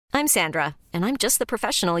I'm Sandra, and I'm just the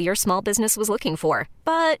professional your small business was looking for.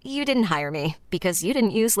 But you didn't hire me because you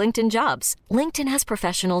didn't use LinkedIn Jobs. LinkedIn has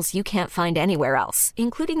professionals you can't find anywhere else,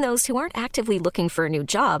 including those who aren't actively looking for a new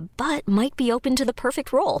job, but might be open to the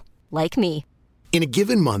perfect role, like me. In a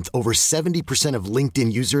given month, over 70% of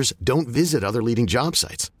LinkedIn users don't visit other leading job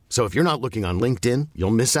sites. So if you're not looking on LinkedIn,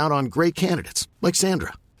 you'll miss out on great candidates like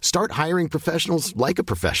Sandra. Start hiring professionals like a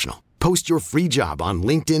professional. Post your free job on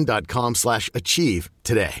linkedin.com/achieve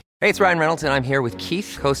today. Hey, it's Ryan Reynolds, and I'm here with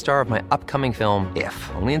Keith, co-star of my upcoming film, If,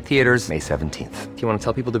 only in theaters May 17th. Do you want to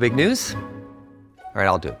tell people the big news? All right,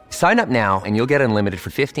 I'll do it. Sign up now and you'll get unlimited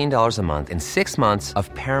for $15 a month and 6 months of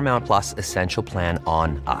Paramount Plus Essential Plan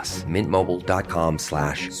on us.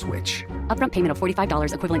 MintMobile.com/switch. Upfront payment of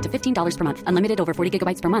 $45 equivalent to $15 per month. Unlimited over 40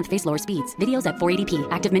 gigabytes per month. Face lower speeds. Videos at 480p.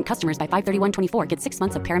 Active Mint customers by 531.24 get 6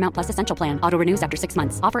 months of Paramount Plus Essential Plan. Auto renews after 6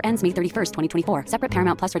 months. Offer ends May 31st, 2024. Separate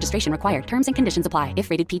Paramount Plus registration required. Terms and conditions apply if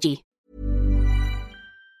rated PG.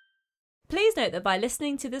 Please note that by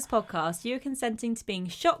listening to this podcast, you are consenting to being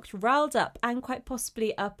shocked, riled up, and quite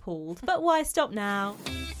possibly appalled. But why stop now?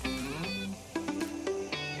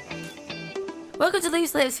 Welcome to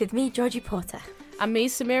Loose Lips with me, Georgie Porter. And me,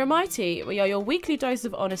 Samira Mighty. We are your weekly dose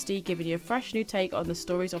of honesty, giving you a fresh new take on the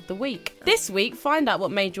stories of the week. This week, find out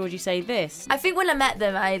what made Georgie say this. I think when I met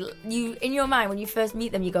them, you in your mind, when you first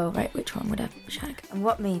meet them, you go, right, which one would I shag? And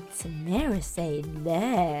what made Samira say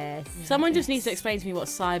this? Someone just needs to explain to me what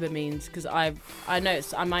cyber means, because I know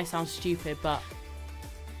I might sound stupid, but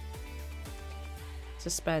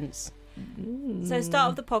suspense. So, start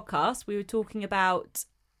of the podcast, we were talking about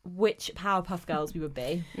which Powerpuff Girls we would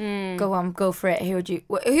be. Go on, go for it. Who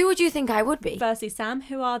would you think I would be? Firstly, Sam,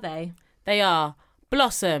 who are they? They are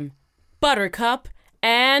Blossom, Buttercup,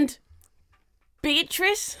 and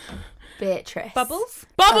Beatrice. Bubbles?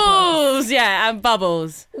 Bubbles! Yeah, and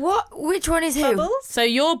Bubbles. What? Which one is who? Bubbles? So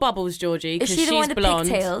you're Bubbles, Georgie, Is because she the she's one with the blonde.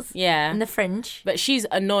 pigtails? Yeah. And the fringe? But she's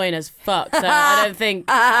annoying as fuck, so I don't think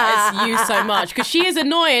it's you so much. Because she is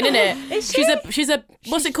annoying, isn't it? Is she? She's a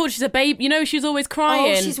what's it called? She's a babe. You know, she's always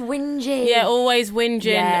crying. Oh, she's whingy. Yeah, always whinging,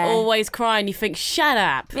 Yeah. always crying. You think, shut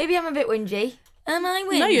up. Maybe I'm a bit whingy. Am I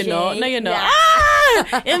whingy? No, you're not. No, you're not. Yeah.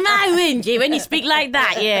 Ah! Am I whingy when you speak like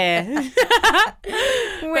that? Yeah.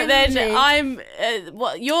 But then Whingy. I'm,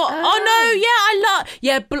 what, you're, oh no, yeah, I love,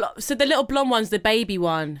 yeah, so the little blonde one's the baby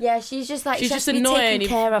one. Yeah, she's just like, She's she just has to be annoying. taken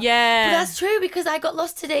care of. Yeah. But that's true, because I got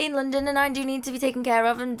lost today in London and I do need to be taken care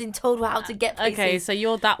of and been told how to get places. Okay, so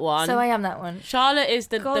you're that one. So I am that one. Charlotte is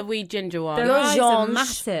the God. wee ginger one. Their You're eyes are Jeange.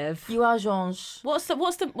 massive. You are Jeange. What's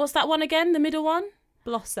that one again? The middle one?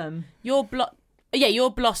 Blossom. You're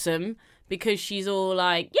Blossom because she's all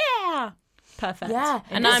like, yeah. Perfect. Yeah.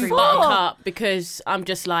 And There's I'm four. Buttercup because I'm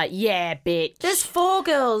just like, yeah, bitch. There's 4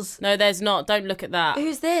 girls. No, the's not. Don't look at that.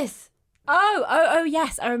 Who's this? Oh,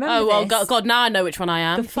 yes, I remember Oh, well, this. God, now I know which one I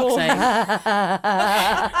am. The Fuck's sake.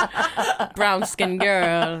 Brown skin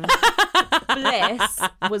girl. Bliss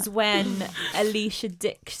was when Alicia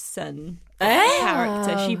Dixon Eh?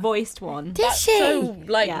 character, she voiced one. Did she? So,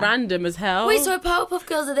 Yeah. random as hell. Wait, so Powerpuff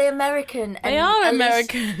Girls, are they American? They are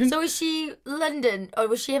American. So is she London or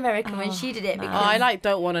was she American when she did it? Oh, Because I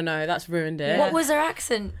don't want to know. That's ruined it. what was her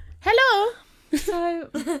accent? Hello. So,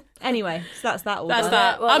 anyway, so that's that all That's done.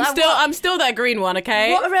 that. Well, I'm still that green one,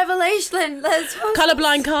 okay? What a revelation! Let's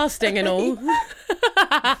Colourblind casting and all.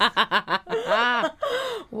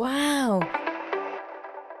 Wow.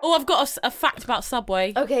 Oh, I've got a fact about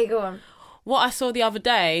Subway. Okay, go on. What I saw the other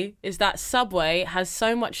day is that Subway has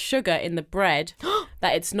so much sugar in the bread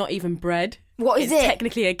that it's not even bread. What is it's it?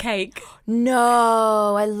 technically a cake.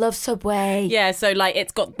 No, I love Subway. Yeah, so like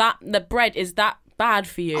it's got that, the bread is that bad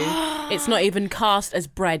for you. It's not even cast as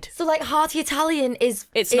bread. So like hearty Italian is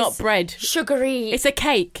Not bread. Sugary. It's a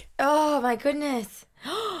cake. Oh my goodness.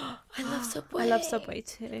 I love Subway. I love Subway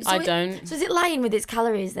too. I don't. So is it lying with its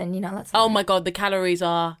calories then? You know, that's Oh my God, the calories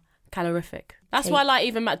are calorific. That's Cake. why, like,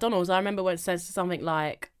 even McDonald's, I remember when it says something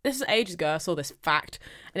like, this is ages ago, I saw this fact,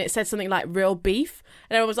 and it said something like real beef.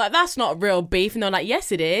 And everyone was like, that's not real beef. And they're like,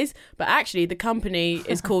 yes, it is. But actually, the company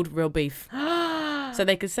is called Real Beef. So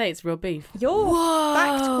they could say it's real beef. You're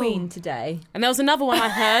fact queen today. And there was another one I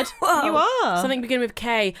heard. You are. Something beginning with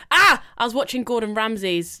K. I was watching Gordon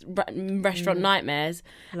Ramsay's Restaurant Nightmares,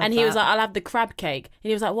 and he was like, I'll have the crab cake.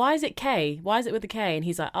 And he was like, why is it K? Why is it with the K? And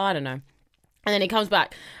he's like, I don't know. And then he comes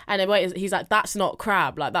back, and then he's like, that's not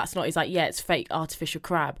crab. Like, that's not. He's like, yeah, it's fake artificial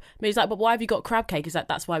crab. But he's like, but why have you got crab cake? He's like,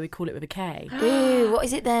 that's why we call it with a K. Ew, what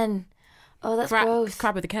is it then? Oh, that's gross.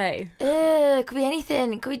 Crab with a K. Ew, it could be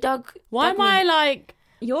anything. It could be dog. Why dog am I meat. like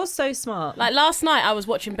You're so smart. Like last night, I was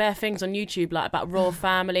watching bare things on YouTube, like about royal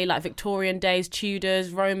family, like Victorian days,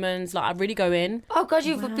 Tudors, Romans. Like I really go in. Oh God,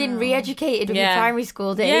 you've been re-educated with your primary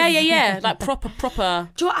school days. Yeah. Like proper.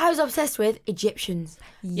 Do you know what I was obsessed with? Egyptians.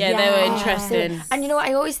 Yeah, they were interesting. And you know what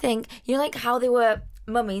I always think? You know, like how they were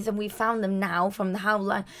mummies and we found them now from the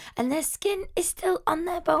howline and their skin is still on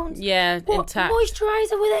their bones. Yeah, what intact.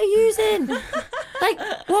 Moisturiser were they using? Like,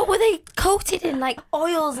 what were they coated in? Like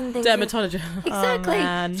oils and things. Dermatologist. Exactly.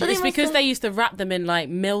 Oh, so it's because they used to wrap them in like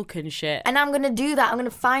milk and shit. And I'm going to do that. I'm going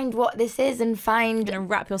to find what this is and find... You're going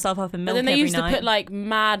to wrap yourself up in milk. But then they every used night. to put like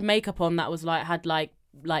mad makeup on that was like, had like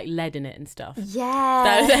lead in it and stuff.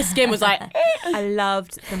 Yeah. Their skin was like... I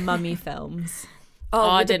loved the mummy films. Oh,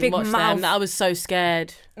 I with the didn't big watch mouth. them. I was so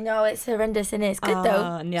scared. No, it's horrendous, and it's good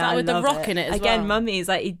though. Yeah, that with the love rock in it as Again, well? mummies,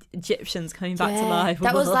 like Egyptians coming back to life.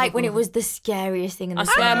 That was like when it was the scariest thing in the I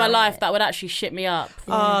swear on my life, that would actually shit me up.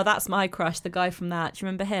 Oh, that's my crush, the guy from that. Do you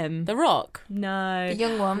remember him? The Rock? No. The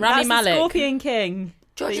young one. Rami That's Malek. the Scorpion King.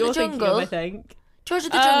 George that of the you're thinking Jungle. of, I think. George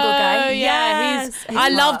of the Jungle guy. Oh, yeah. Yes. I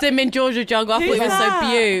loved him in George of the Jungle. I thought Who's he was that? so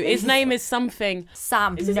beaut. His name is something.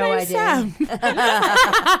 Sam. Is his no name idea. Sam? He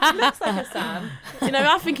looks like a Sam. You know,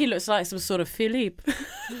 I think he looks like some sort of Philippe.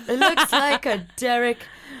 It looks like a Derek.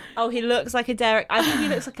 Oh, he looks like a Derek. I think he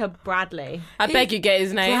looks like a Bradley. I beg you get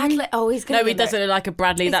his name. Bradley. Oh, he's going No, he doesn't look like a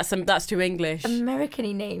Bradley. That's too English.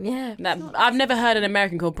 American-y name, yeah. I've never heard an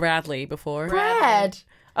American called Bradley before. Brad.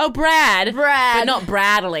 Oh, Brad. Brad. But not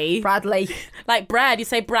Bradley. Bradley. Like Brad, you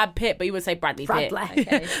say Brad Pitt, but you would say Bradley Pitt. Bradley.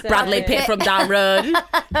 Okay, so- Bradley Pitt from down road.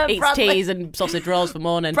 Eats Bradley. teas and sausage rolls for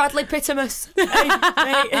morning. Bradley Pittimus.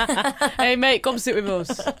 Hey, mate, come sit with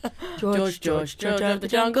us. George of the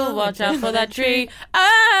jungle, watch out for that tree.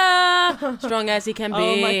 Ah, strong as he can be.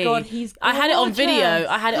 Oh my God, he's I had it on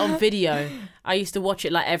gorgeous. video. I used to watch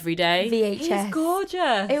it like every day. VHS. He's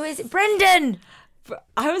gorgeous. It was Brendan.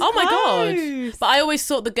 I was Oh my close. God. But I always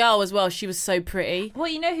thought the girl as well, she was so pretty. Well,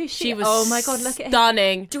 you know who She was Oh my God, look at him.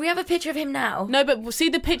 stunning. Do we have a picture of him now? No, but see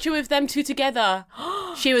the picture with them two together.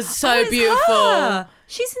 She was so Oh, it's beautiful. her.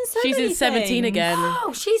 She's in so She's many in 17 things. again.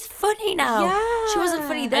 Oh, she's funny now. Yeah. She wasn't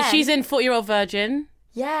funny then. And she's in 40-Year-Old Virgin.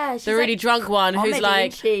 Yeah, she's The really like drunk one who's comedy,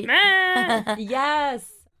 like, isn't she? "Meh." Yes.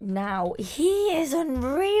 Now, he is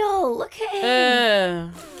unreal. Look at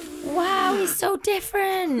him. Wow, he's so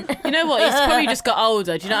different. You know what? He's probably just got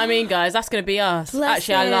older. Do you know what I mean, guys? That's going to be us. Bless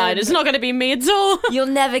Actually, I him. lied. It's not going to be me at all. You'll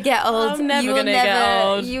never get old. I'm never You will gonna get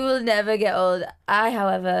old. You will never get old. I,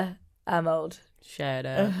 however, am old. Shut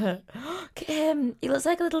up. Look at him. He looks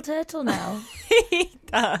like a little turtle now. He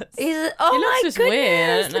does. He's oh He my looks just goodness!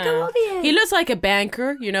 weird. I don't Look know. how old he is. He looks like a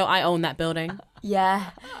banker. You know, I own that building. Yeah,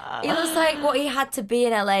 he looks like what he had to be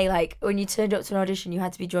in LA. Like when you turned up to an audition, you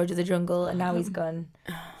had to be George of the Jungle, and now he's gone.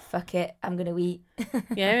 Fuck it, I'm gonna eat.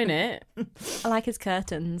 Yeah, innit? I like his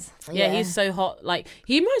curtains. Yeah, he's so hot. Like,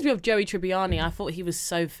 he reminds me of Joey Tribbiani. I thought he was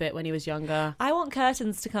so fit when he was younger. I want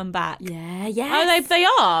curtains to come back. Yeah, yeah. Oh, they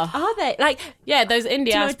are. Are they? Like, Yeah, those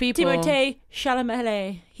indie ass people. Timothée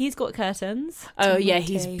Chalamet. He's got curtains. Oh, yeah,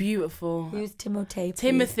 he's Timothy. beautiful. Who's Timothée? please?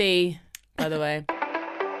 Timothy, by the way.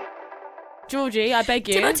 Georgie, I beg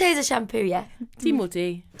you. Timothée's a shampoo, yeah.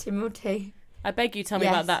 Timothy. Timothy. I beg you, tell me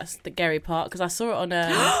Yes. about that, the Gary part, because I saw it on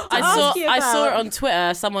ask you I saw it about. on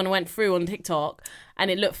Twitter. Someone went through on TikTok,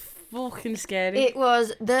 and it looked fucking scary. It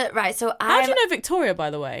was right. So How do you know Victoria, by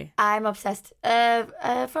the way? I'm obsessed.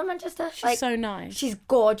 From Manchester. She's so nice. She's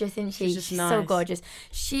gorgeous, isn't she? She's just so nice. gorgeous.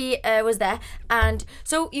 She was there, and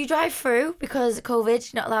so you drive through because of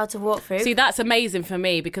COVID, you're not allowed to walk through. See, that's amazing for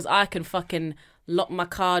me because I can fucking lock my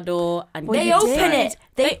car door and They get open inside. it.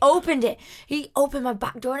 They opened it. He opened my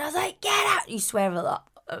back door, and I was like, "Get out!" You swear a lot,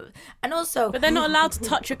 and also, But they're not allowed to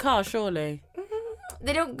touch your car, surely.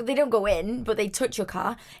 they don't go in, but they touch your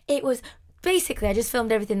car. It was basically I just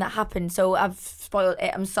filmed everything that happened, so I've spoiled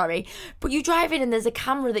it. I'm sorry, but you drive in and there's a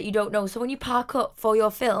camera that you don't know. So when you park up for your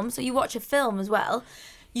film, so you watch a film as well,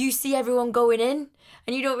 you see everyone going in,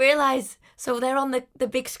 and you don't realise. So they're on the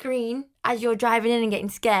big screen as you're driving in and getting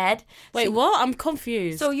scared. Wait, So- what? I'm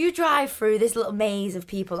confused. So you drive through this little maze of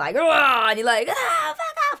people like, "Rah!" and you're like, "Ah,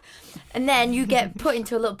 fuck off!" And then you get put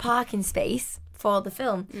into a little parking space for the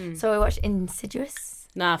film. So I watched Insidious,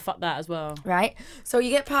 Nah, fuck that as well. right? So you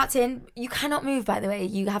get parked in. You cannot move, by the way.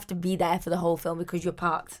 You have to be there for the whole film because you're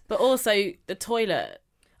parked. But also the toilet.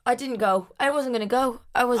 I didn't go. I wasn't going to go.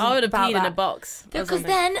 I wasn't I would have about peed in a that. box. or Because something.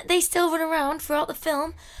 then they still run around throughout the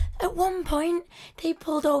film. At one point, they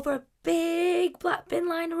pulled over a big black bin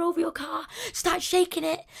liner over your car, start shaking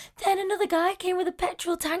it. Then another guy came with a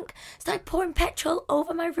petrol tank, started pouring petrol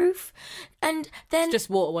over my roof, and then It's just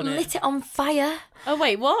water, wasn't it? lit it on fire. Oh,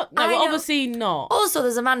 wait, what? No, I know. obviously not. Also,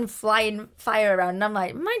 there's a man flying fire around, and I'm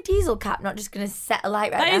like, my diesel cap not just going to set a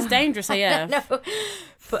light right That now. is dangerous, yeah. No,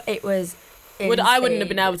 but it was. I wouldn't have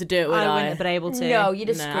been able to do it, would I? I wouldn't have been able to. No, you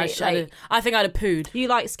just No, scream. I think I'd have pooed. You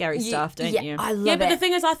like scary stuff, don't you? I love Yeah, it. but the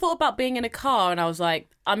thing is, I thought about being in a car, and I was like,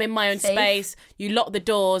 I'm in my own Safe. space. You lock the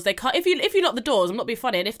doors. They can't. If you lock the doors, I'm not being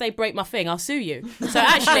funny. And if they break my thing, I'll sue you. So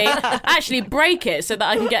actually break it so that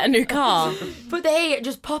I can get a new car. But they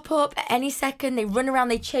just pop up at any second. They run around.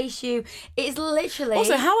 They chase you. It's literally.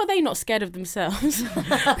 Also, how are they not scared of themselves?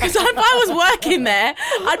 Because if I was working there,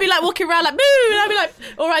 I'd be like walking around like, boo, and I'd be like,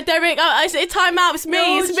 all right, Derek, it's time out. It's me.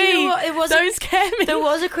 No, It's do you know me. what? It was Don't scare me. There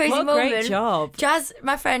was a crazy What a moment. great job. Jazz,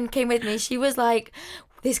 my friend, came with me. She was like,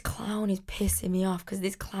 this clown is pissing me off because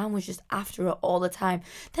this clown was just after her all the time.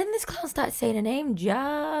 Then this clown started saying her name,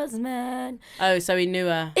 Jasmine. Oh, so he knew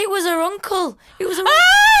her. It was her uncle. It was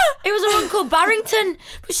her uncle Barrington.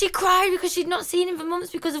 But she cried because she'd not seen him for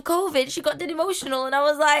months because of COVID. She got dead emotional, and I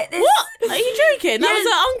was like, this... What? Are you joking? That Yes.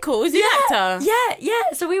 was her uncle. Was he an actor?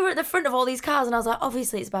 Yeah. So we were at the front of all these cars, and I was like,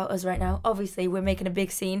 obviously it's about us right now. Obviously we're making a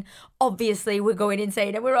big scene. Obviously we're going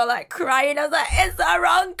insane, and we were all like crying. I was like, it's our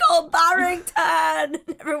Uncle Barrington.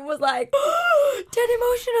 Everyone was like, dead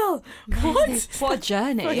emotional. What a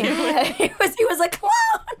journey. Yeah, he was a clown.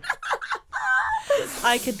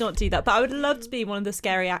 I could not do that, but I would love to be one of the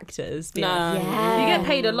scary actors. No. Yeah. You get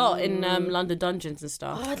paid a lot in London dungeons and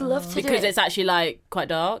stuff. Oh, I'd love to do Because it. it's actually like quite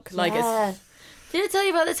dark. Like Yeah. Did I tell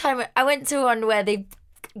you about the time I went to one where they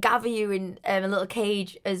gather you in a little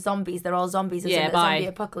cage as zombies? They're all zombies. As Yeah, in a bye. zombie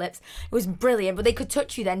apocalypse. It was brilliant, but they could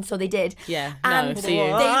touch you then, so they did. Yeah, And no, see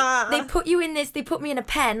you. they put you in this. They put me in a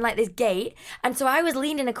pen like this gate, and so I was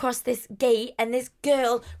leaning across this gate, and this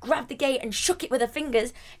girl grabbed the gate and shook it with her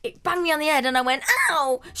fingers. It banged me on the head, and I went,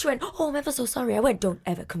 "Ow!" She went, "Oh, I'm ever so sorry." I went, "Don't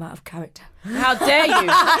ever come out of character." How dare you?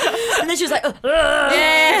 And then she was like, "Ugh."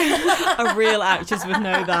 Yeah. A real actress would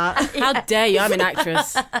know that. How dare you? I'm an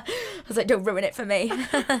actress. I was like, "Don't ruin it for me."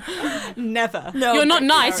 Never. No, You're not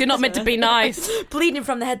nice. You're not meant to be nice. bleeding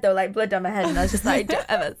from the head though, like blood down my head, and I was just like, "Don't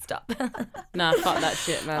ever stop." Nah, fuck that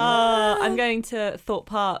shit, man. I'm going to Thorpe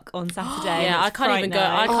Park on Saturday. Yeah, and I it's can't Fright even go.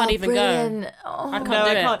 Night. I can't even go. brilliant. Oh. I can't No, do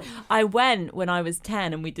I it. can't. I went when I was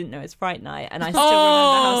 10 and we didn't know it was Fright Night, and I still remember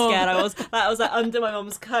how scared I was. Like, I was like under my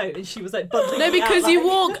mum's coat, and she was like bundling No, me out, because like, you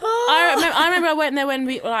walk. I remember I went there when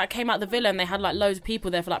we came out the villa and they had like loads of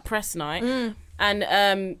people there for like press night. And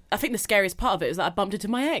I think the scariest part of it was that I bumped into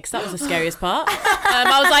my ex. That was the scariest part.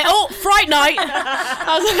 I was like, oh, Fright Night.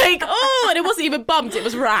 I was like, oh, and it wasn't even bumped. It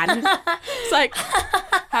was ran. It's like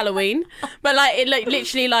Halloween. But like, it like,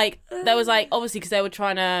 literally like, there was like, obviously because they were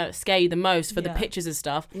trying to scare you the most for the pictures and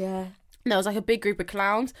stuff. Yeah. There was like a big group of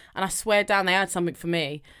clowns, and I swear down they had something for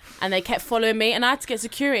me, and they kept following me, and I had to get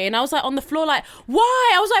security, and I was like on the floor like,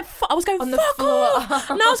 why? I was like, I was going, On the fuck floor. off,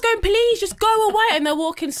 and I was going, please just go away, and they're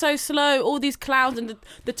walking so slow, all these clowns and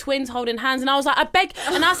the twins holding hands, and I was like, I beg,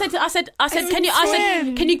 and I said,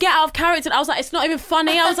 can you get out of character? And I was like, it's not even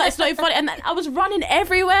funny. I was like, it's not even funny, and then I was running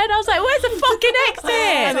everywhere, and I was like, where's the fucking exit?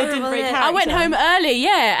 And they didn't break I I went character. home early,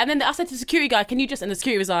 yeah, and then I said to the security guy, can you just, and the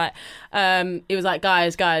security was like, he was like,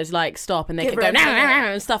 guys, like stop, and they kept going,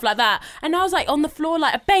 and stuff like that, and I was like on the floor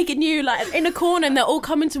like begging you, like in a corner, and they're all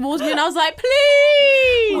coming towards me, and I was like,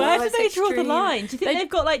 please. Where Oh, do it's they draw the extreme. line? Do you think they've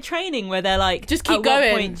got like training where they're like, Just keep at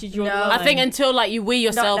going. What point do you draw No. the line? I think until like you wee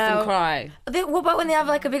yourself Not now. and cry. What about when they have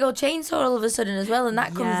like a big old chainsaw all of a sudden as well, and that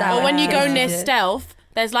comes Yeah. out? Or when you go Yeah. near stealth,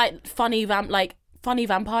 there's like funny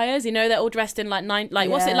vampires, you know, they're all dressed in like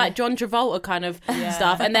what's it, Yeah. like John Travolta kind of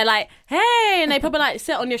stuff, and they're like, hey, and they probably like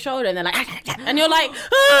sit on your shoulder, and they're like, and you're like,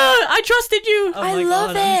 I trusted you. Oh I my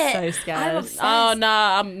love God, I'm it. so scared. I'm obsessed. Oh no,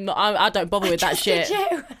 I'm not, I don't bother with that trusted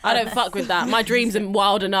shit. you. I don't fuck with that. My dreams are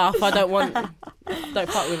wild enough. I don't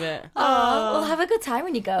fuck with it. Oh, well, have a good time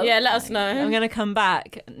when you go. Yeah, let us know. I'm going to come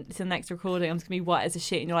back to the next recording. I'm just going to be white as a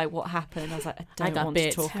sheet, and you're like, what happened? I was like, I don't got want to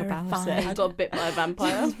bit. talk about Terrifying. I it. got bit by a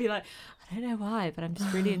vampire. I'll just be like, I don't know why, but I'm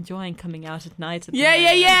just really enjoying coming out at night. At the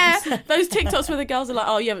Yeah. moment. Those TikToks where the girls are like,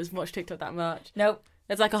 oh, you haven't watched TikTok that much. Nope.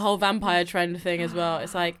 There's like a whole vampire trend thing as well.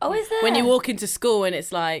 It's like, Oh, is there? when you walk into school and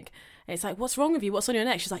it's like, what's wrong with you? What's on your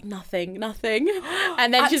neck? She's like, nothing.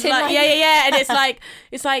 And then she's Acting like, like- yeah. And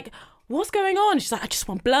it's like, what's going on? She's like, I just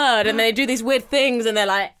want blood. And they do these weird things, and they're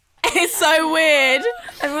like, it's so weird.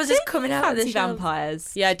 Everyone's just coming out of the Fancy shelves.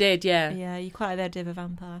 vampires. Yeah, I did. Yeah. Yeah, you quite like the idea of a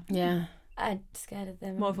vampire. Yeah. I'm scared of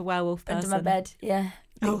them. More of a werewolf person. Under my bed, yeah.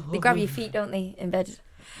 They grab your feet, don't they, in bed?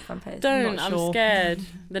 vampires? Don't. not I'm sure. scared.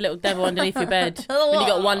 The little devil underneath your bed. When you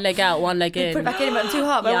got one leg out, one leg in. Put it back in, but I'm too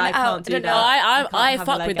hot. But Yeah, I I want it out. can't do don't that. know. I have a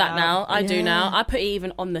fuck leg with that out. now. I do Yeah. now. I put it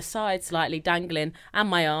even on the side, slightly dangling, and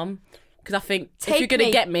my arm, because I think if Take you're gonna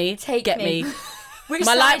me. get me, Take get me. me. Which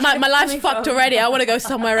My side life, you my life's coming fucked from? already. I want to go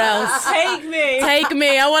somewhere else. Take me. Take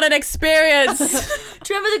me. I want an experience.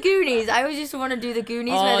 Do you remember the Goonies? I always used to want to do the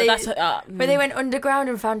Goonies Oh, where they went underground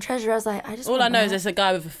and found treasure. I was like, I just all want I know that. is there's a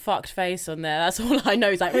guy with a fucked face on there. That's all I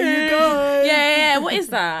know. He's like, there you go. Yeah. What is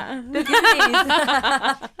that? The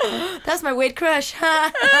Goonies. That's my weird crush.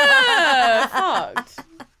 Fucked.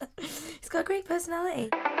 He's got a great personality.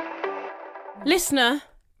 Listener,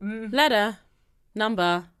 letter,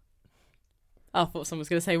 number. Oh, I thought someone was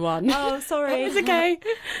going to say 1. Oh, sorry. It's okay.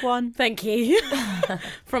 1. Thank you.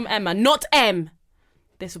 From Emma, not M.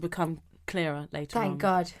 This will become clearer later on. Thank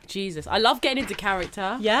God. Jesus. I love getting into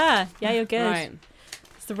character. Yeah, you're good. Right.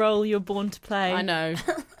 It's the role you're born to play. I know.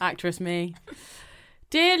 Actress me.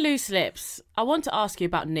 Dear Loose Lips, I want to ask you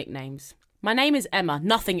about nicknames. My name is Emma,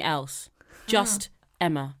 nothing else. Just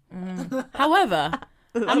Emma. However,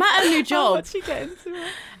 I'm at a new job What's she getting to?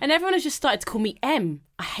 and everyone has just started to call me M.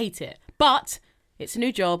 I hate it. But it's a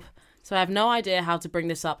new job, so I have no idea how to bring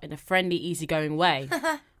this up in a friendly, easygoing way.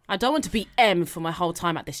 I don't want to be M for my whole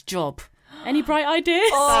time at this job. Any bright ideas?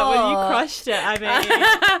 Well, you crushed it. I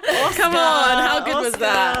mean, Come on, how good was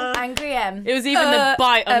that? Angry M. It was even the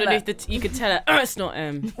bite Emma. underneath the... you could tell it, it's not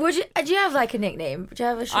M. Do you have like a nickname? Do you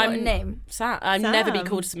have a short name? I'd never be Sam.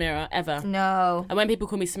 called Samira, ever. No. And when people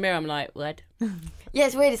call me Samira, I'm like, what? Yeah,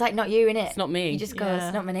 it's weird. It's like not you, innit? It's not me. You just go, yeah.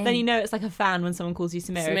 it's not my name. Then you know it's like a fan when someone calls you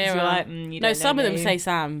Samira. 'cause Samira. You're like, you No, don't some know of them me. say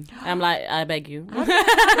Sam. And I'm like, I beg you.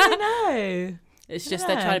 I It's just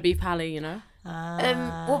Yeah. they're trying to be pally, you know?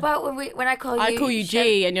 What about when I call you? I call you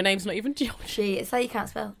G and your name's not even George. G. It's like you can't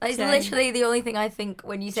spell. It's Same. literally the only thing I think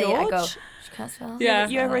when you say it. I go, George? she can't spell. Yeah.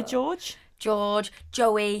 You ever a George? George,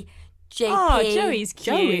 Joey, JP. Oh, Joey's cute.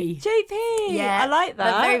 Joey. JP. Yeah, I like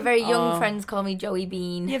that. My very, very young Oh. friends call me Joey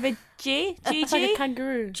Bean. You have a G? It's like a GG?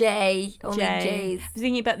 kangaroo. J, only J. J's. I was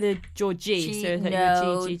thinking about the Georgie. G, So it's like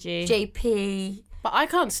no, GG. JP. But I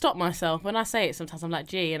can't stop myself. When I say it, sometimes I'm like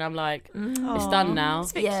G and I'm like, it's done now.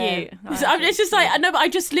 It's a bit Yeah. cute. It's just like, no, but I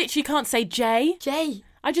just literally can't say J. J.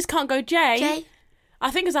 I just can't go J. J. I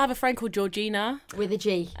think because I have a friend called Georgina With a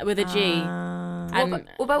G. with a G. And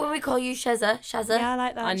What about when we call you Shazza? Shazza? Yeah, I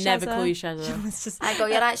like that. I never Shazza. call you Shazza. It's just, I go,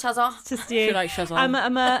 you're right, Shazza. it's just you. Feel like Shazza. I'm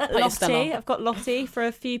a your Stella. Lottie. I've got Lottie for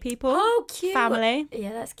a few people. Oh, cute. Family.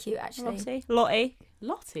 Yeah, that's cute, actually. Lottie.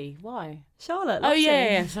 Lottie, why? Charlotte. Oh, Lottie.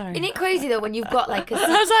 yeah, sorry. Isn't it crazy, though, when you've got like a...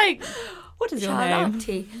 I was like, What is your name?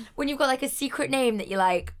 Charlotte. When you've got like a secret name that you're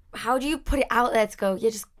like, how do you put it out there to go, yeah,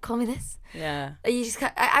 just call me this? yeah. You just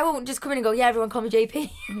I won't just come in and go, yeah, everyone call me JP.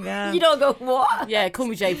 Yeah. You don't go, what? Yeah, call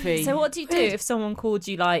me JP. So what do you do if someone called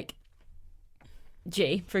you like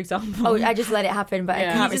G, for example? Oh, I just let it happen, but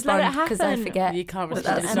Yeah. I can't You just let respond it because I happen. forget. You can't what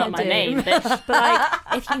respond. that's It's not my gonna name, do. bitch. But like,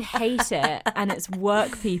 if you hate it and it's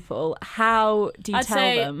work people, how do you I'd tell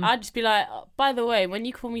say, them? I'd just be like, oh, by the way, when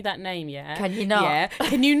you call me that name, yeah? Can you not? Yeah.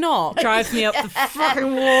 Can you not? Drives me up the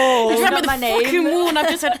fucking wall. It's not not my the name. fucking wall, and I've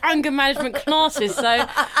just had anger management classes. So,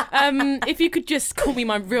 if you could just call me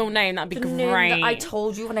my real name, that'd be The great. name that I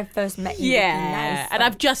told you when I first met you. would be Yeah, nice. and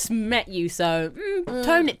I've just met you, so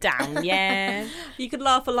tone it down. Yeah, You could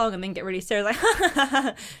laugh along and then get really serious,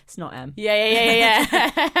 like, it's not M. yeah.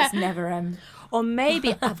 It's never Or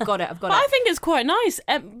maybe I've got it. But I think it's quite nice.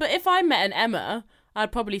 But if I met an Emma,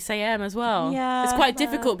 I'd probably say M as well. Yeah, it's quite well.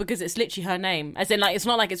 difficult because it's literally her name. As in, like, it's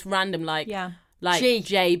not like it's random, like Yeah. G.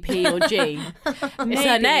 JP or G. It's her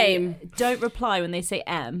Maybe name. Don't reply when they say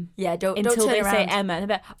M. Yeah, don't Until turn they around. say Emma.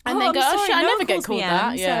 And, And they I'm go, oh, sorry, shit, I no never one get calls me called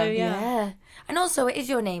that. M, Yeah. So, Yeah. And also, it is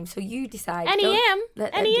your name, so you decide. NEM? Don't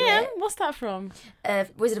let them do NEM? it. What's that from?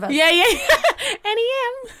 Wizard of Oz. Yeah.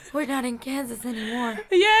 NEM. We're not in Kansas anymore.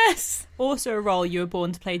 Yes. Also a role you were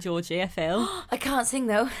born to play, Georgie, I feel. I can't sing,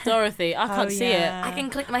 though. Dorothy. I can't see yeah. I can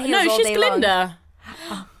click my heels it. No, all she's day Glinda.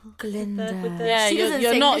 long. Glinda. Yeah, She doesn't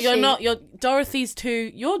you're sing, not. does You're she? not. You're Dorothy's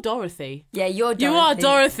too. You're Dorothy. Yeah, you're Dorothy. You are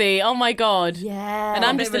Dorothy. Oh my god. Yeah. And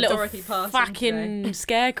I'm bit just of a a little Dorothy Parson fucking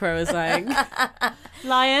scarecrow or something.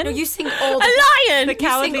 Lion? No, you sing all the... A lion. The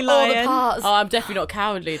cowardly sing all the lion. parts. Oh, I'm definitely not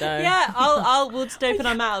cowardly though. Yeah, we'll just open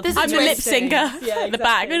our mouths. There's a I'm a lip twist. syncer. Yeah, at the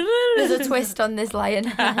back. There's a twist on this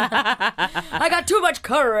lion. I got too much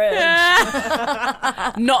courage.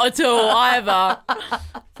 Not at all either.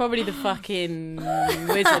 Probably the fucking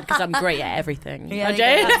wizard because I'm great at everything. Yeah, I'm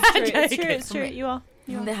there you go. joking. It's true, I'm it's true, joking. it's true. You are.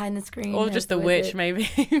 behind the screen. Or just the witch, maybe.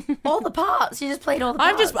 All the parts. She just played all the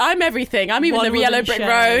parts. I'm everything. I'm even the Yellow Brick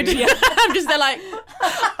Road. Yeah. I'm just there like...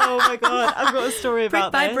 Oh my God, I've got a story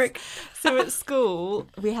about by this. brick. So at school,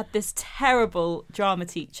 we had this terrible drama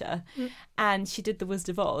teacher and she did The Wizard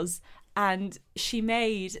of Oz. And she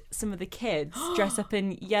made some of the kids dress up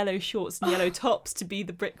in yellow shorts and yellow tops to be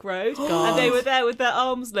the Brick Road. And they were there with their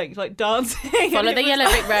arms linked, like dancing. Follow the Yellow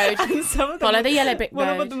Brick Road. And some of them, Follow the Yellow Brick Road.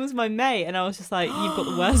 One of them was my mate, and I was just like, you've got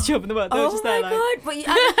the worst job in the world. They were just there, like, God! But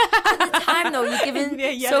at the time, though, you're given Yeah,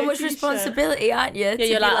 so yellow much t-shirt. responsibility, aren't you? Yeah,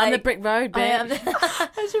 you're like, I'm the Brick Road, I am bitch. I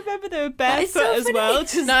just remember they were is barefoot so as funny. well.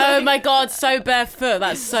 Just No, like, my God, so barefoot.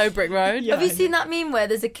 That's so Brick Road. Yeah. Have you seen that meme where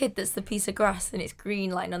there's a kid that's the piece of grass and it's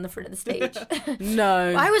green lying on the front of the stage?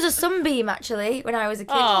 No. I was a sunbeam actually when I was a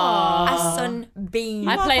kid. Aww. A sunbeam.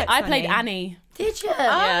 I quite played funny. Annie. Did you?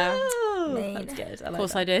 Yeah. Oh, Mean. that's good. Of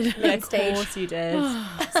course I did. Yeah, of Stage. course you did.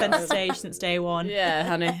 Centre stage since day one. Yeah,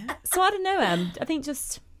 honey. So I don't know, I think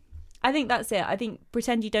that's it. I think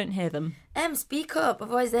pretend you don't hear them. Speak up,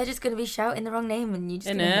 otherwise they're just going to be shouting the wrong name and you just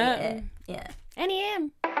going to Innit? hate it. Yeah.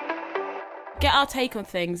 NEM. Get our take on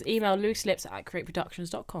things. Email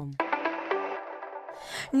looselips@createproductions.com.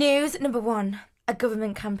 News number 1. A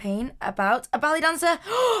government campaign about a ballet dancer.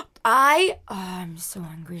 I'm so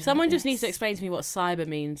angry. about Someone just this. needs to explain to me what cyber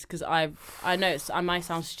means, because I know I might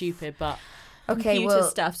sound stupid, but Okay, Computer well,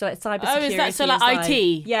 stuff, so like cyber oh, security. is that so like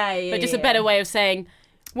IT? Yeah. But just a better way of saying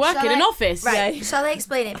work Shall in an I- office. Right. Yeah. Shall I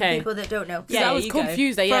explain it for Okay. people that don't know? Yeah, I was you go.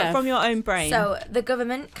 confused there, yeah. From your own brain. So the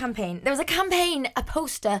government campaign. There was a campaign, a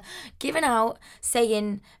poster given out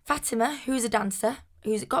saying Fatima, who's a dancer,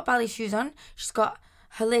 who's got ballet shoes on, she's got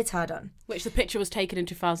her leotard on. Which the picture was taken in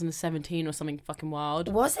 2017 or something fucking wild.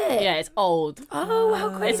 Was it? Yeah, it's old. Oh, how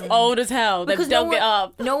crazy. It's old as hell. They've dug it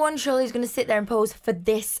up. No one surely is going to sit there and pose for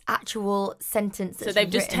this actual sentence. So that's they've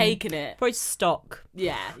just written. taken it. probably stock,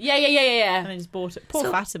 Yeah. and Yeah. they just bought it. Poor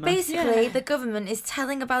So Fatima. basically, the government is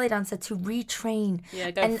telling a ballet dancer to retrain.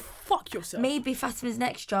 Yeah, go and fuck yourself. maybe Fatima's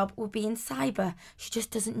next job will be in cyber. She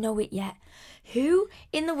just doesn't know it yet. Who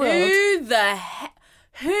in the world? Who the heck?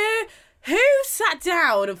 Who sat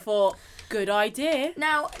down and thought, good idea?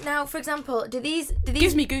 Now, for example, do these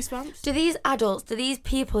Gives me goosebumps. Do these adults, do these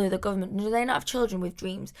people who are the government, do they not have children with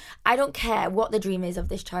dreams? I don't care what the dream is of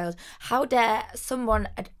this child. How dare someone,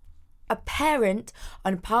 a parent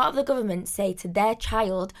on part of the government, say to their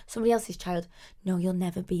child, somebody else's child, no, you'll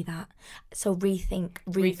never be that. So reboot.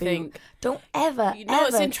 Rethink. Don't ever, You know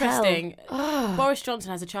what's ever interesting? tell. Boris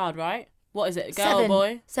Johnson has a child, right? What is it, a girl or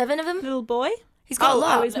boy? 7 of them? Little boy. He's got a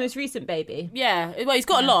lot. his most recent baby. Yeah, well, he's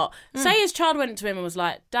got a lot. Say his child went to him and was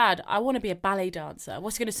like, Dad, I want to be a ballet dancer.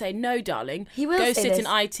 What's he going to say? No, darling. He will go say sit in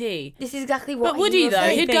this. IT. This is exactly what But would he will though?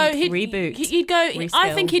 say. He'd think go. reboot, He'd go. I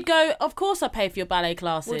reskill. think he'd go. Of course, I pay for your ballet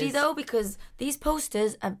classes. Would he though? Because these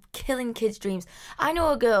posters are killing kids' dreams. I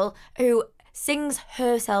know a girl who sings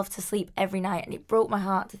herself to sleep every night, and it broke my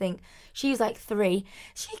heart to think she was like 3.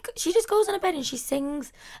 She just goes on her bed and she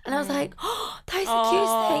sings, and I was like, oh, that is the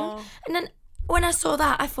cutest thing. And then when I saw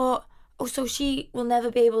that, I thought, oh, so she will never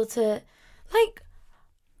be able to, like,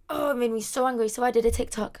 oh, it made me so angry. So I did a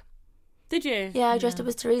TikTok. Did you? Yeah, I dressed up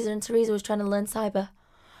as Teresa, and Teresa was trying to learn cyber.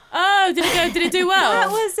 Oh, did it go? Did it do well? That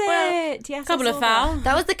was it. Yes, Couple I of saw foul.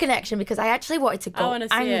 That was the connection, because I actually wanted to I go want to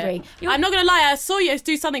see angry. it. I'm not gonna lie. I saw you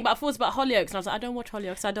do something, but I thought it was about Hollyoaks, and I was like, I don't watch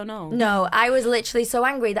Hollyoaks. I don't know. No, I was literally so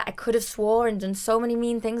angry that I could have swore and done so many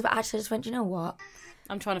mean things, but actually I just went, you know what?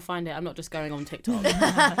 I'm trying to find it. I'm not just going on TikTok.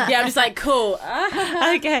 Yeah, I'm just like, cool.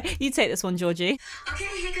 Okay, you take this one, Georgie. Okay,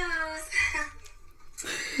 here goes.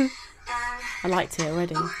 I liked it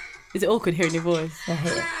already. Is it awkward hearing your voice?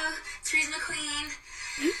 Hello, Teresa McQueen.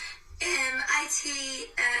 IT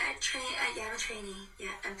trainee. Yeah, I'm a trainee. Yeah.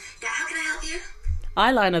 How can I help you?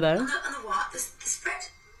 Eyeliner though. On the what? The spread.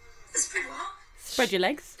 The spread what? Spread your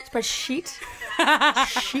legs. Spreadsheet?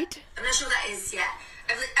 Sheet? I'm not sure what that is yet.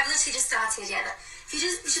 I've literally just started. Yeah. But if you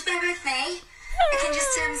just bear with me, I can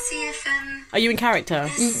just see if Are you in character?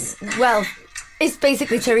 Well, it's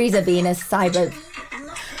basically Teresa being a cyber. I'm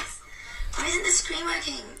not. Why isn't the screen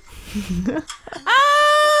working?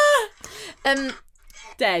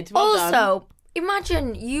 Dead. Well done. Also,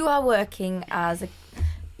 imagine you are working as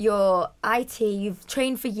your IT, you've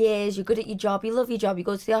trained for years, you're good at your job, you love your job, you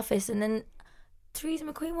go to the office, and then Teresa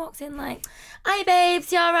McQueen walks in like, hi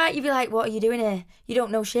babes, you alright? You'd be like, what are you doing here? You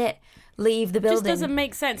don't know shit. Leave the It building. just doesn't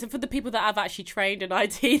make sense. And for the people that have actually trained in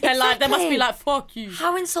IT, they're like, they must be Exactly. like, fuck you.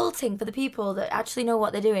 How insulting for the people that actually know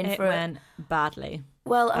what they're doing. It for went badly.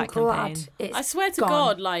 Well, I'm that glad campaign. it's I swear to gone.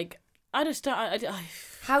 God, like, I just don't.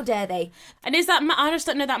 How dare they? And is that I just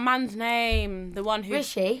don't know that man's name, the one who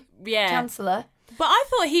Rishi, yeah. Chancellor. But I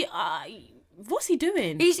thought What's he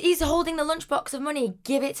doing? He's holding the lunchbox of money.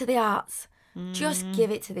 Give it to the arts. Just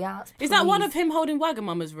give it to the arts. Is that one of him holding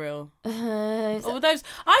Wagamama's real? Or those?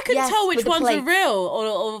 I couldn't tell which ones plates. are real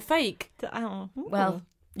or fake. Well,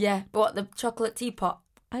 yeah. But what, the chocolate teapot?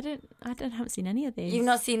 I haven't seen any of these. You've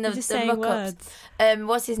not seen the muck-ups.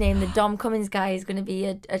 What's his name? The Dom Cummins guy is going to be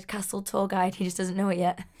a castle tour guide. He just doesn't know it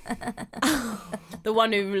yet. The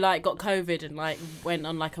one who like got COVID and like went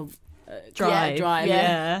on like a drive.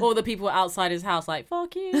 Yeah. All the people outside his house like,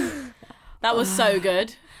 fuck you. That was so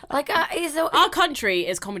good. Like our country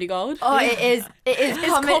is comedy gold. Oh, it is. It is.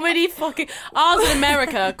 It's comedy fucking. Ours in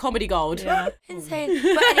America, comedy gold. Yeah. Insane.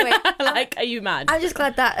 But anyway, like, are you mad? I'm just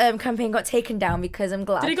glad that campaign got taken down because I'm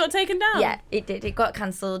glad. Did it got taken down? Yeah, it did. It got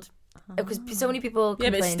cancelled because so many people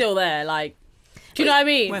complained. Yeah, but it's still there. Like, do you know what I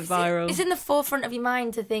mean? Went viral. It's in the forefront of your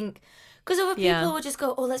mind to think, because other people would just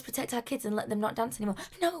go, "Oh, let's protect our kids and let them not dance anymore."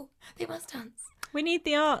 No, they must dance. We need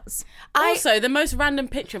the arts. Also, the most random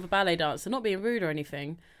picture of a ballet dancer, not being rude or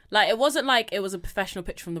anything. Like, it wasn't like it was a professional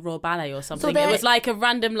picture from the Royal Ballet or something. It was like a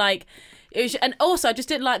random, like... It was, and also, I just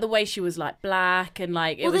didn't like the way she was, like, black and,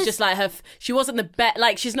 like, it was just like her... She wasn't the best...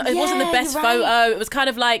 Like, she's not... It wasn't the best photo. It was kind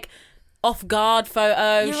of, like, off-guard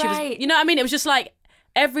photo. You're right. You know what I mean? It was just, like...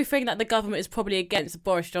 Everything that the government is probably against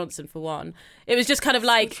Boris Johnson, for one. It was just kind of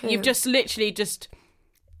like... You've just literally just...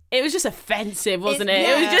 It was just offensive, wasn't it?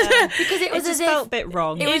 Yeah. It was just because it was just felt a bit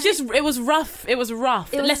wrong. It was rough. It was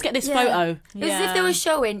rough. Let's get this photo. It was as if they were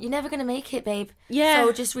showing, you're never going to make it, babe. Yeah.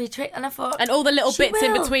 So just retreat. And I thought... And all the little bits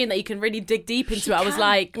in between that you can really dig deep into. I was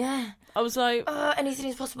like... Yeah. I was like... anything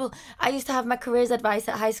is possible. I used to have my careers advice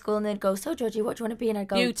at high school and they'd go, "So, Georgie, what do you want to be?" And I'd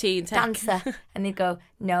go... Beauty and tech. Dancer. And they'd go,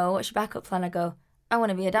 "No, what's your backup plan?" I go, "I want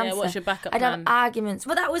to be a dancer." Yeah, what's your backup I'd plan? have arguments.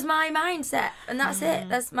 Well, that was my mindset. And that's it.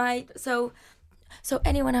 That's my... So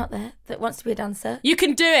anyone out there that wants to be a dancer, you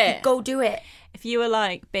can do it. Go do it. If you were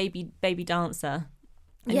like baby dancer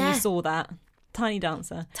and you saw that tiny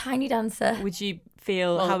dancer, would you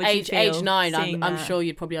feel? How would you feel? Age 9, I'm sure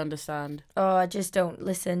you'd probably understand. Oh, I just don't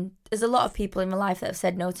listen. There's a lot of people in my life that have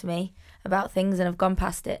said no to me about things and have gone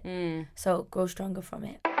past it. So grow stronger from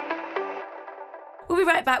it. We'll be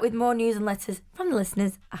right back with more news and letters from the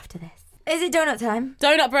listeners after this. Is it donut time?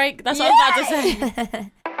 Donut break. That's what I was about to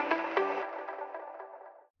say.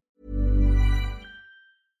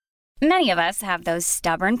 Many of us have those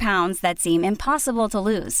stubborn pounds that seem impossible to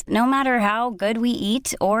lose, no matter how good we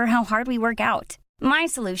eat or how hard we work out. My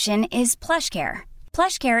solution is PlushCare.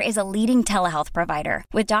 PlushCare is a leading telehealth provider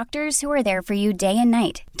with doctors who are there for you day and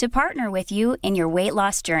night to partner with you in your weight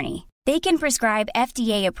loss journey. They can prescribe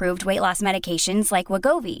FDA-approved weight loss medications like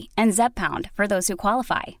Wegovy and Zepbound for those who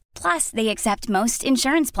qualify. Plus, they accept most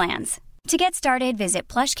insurance plans. To get started, visit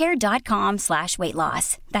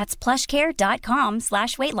plushcare.com/weightloss. That's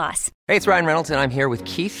plushcare.com/weightloss. Hey, it's Ryan Reynolds, and I'm here with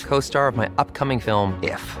Keith, co-star of my upcoming film,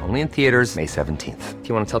 If, only in theaters May 17th. Do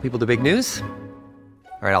you want to tell people the big news?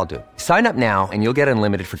 All right, I'll do it. Sign up now and you'll get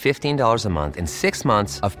unlimited for $15 a month and 6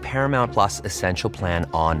 months of Paramount Plus Essential Plan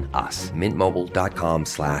on us.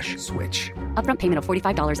 MintMobile.com/switch. Upfront payment of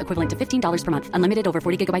 $45 equivalent to $15 per month. Unlimited over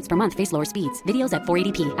 40 gigabytes per month. Face lower speeds. Videos at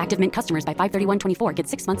 480p. Active Mint customers by 531.24 get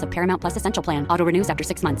 6 months of Paramount Plus Essential Plan. Auto renews after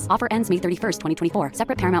 6 months. Offer ends May 31st, 2024.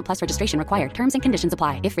 Separate Paramount Plus registration required. Terms and conditions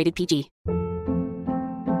apply if rated PG.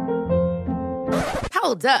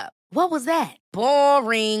 Hold up. What was that?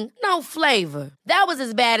 Boring. No flavor. That was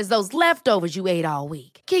as bad as those leftovers you ate all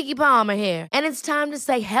week. Keke Palmer here, and it's time to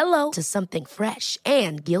say hello to something fresh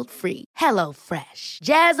and guilt-free. Hello Fresh.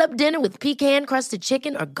 Jazz up dinner with pecan-crusted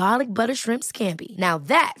chicken or garlic butter shrimp scampi. Now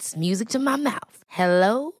that's music to my mouth.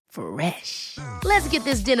 Hello Fresh. Let's get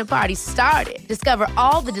this dinner party started. Discover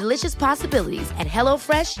all the delicious possibilities at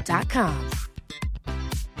HelloFresh.com.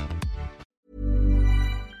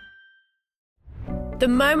 The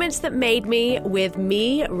Moments That Made Me with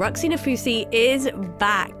me, Roxy Nafusi, is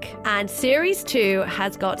back. And Series 2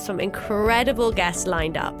 has got some incredible guests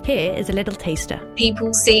lined up. Here is a little taster.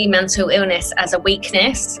 People see mental illness as a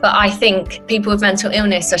weakness, but I think people with mental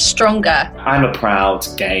illness are stronger. I'm a proud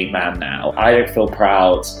gay man now. I don't feel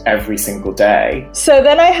proud every single day. So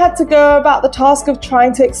then I had to go about the task of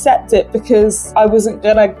trying to accept it because I wasn't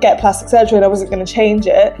going to get plastic surgery and I wasn't going to change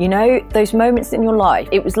it. You know, those moments in your life,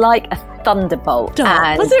 it was like a thunderbolt.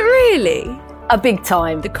 And was it really? A big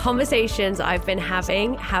time. The conversations I've been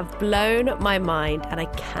having have blown my mind, and I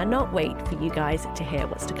cannot wait for you guys to hear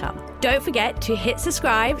what's to come. Don't forget to hit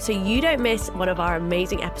subscribe so you don't miss one of our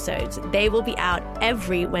amazing episodes. They will be out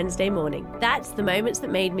every Wednesday morning. That's The Moments That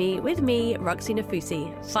Made Me with me, Roxy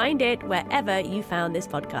Nafusi. Find it wherever you found this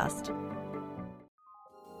podcast.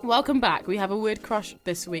 Welcome back. We have a weird crush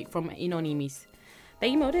this week from Anonymous.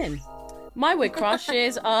 They emailed in. My weird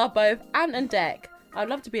crushes are both Ant and Dec. I'd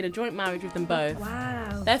love to be in a joint marriage with them both.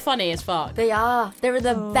 Wow. They're funny as fuck. They are. They're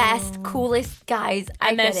the best, coolest guys.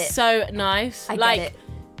 And they're so nice. I get it.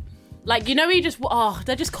 Like, you know,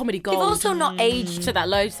 they're just comedy gold. They've also not aged. Said that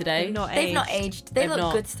loads today. They've not aged. They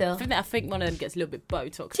look good still. I think one of them gets a little bit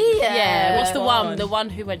Botox. Yeah. What's the one? The one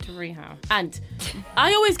who went to rehab. And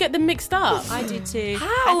I always get them mixed up. I do too. How?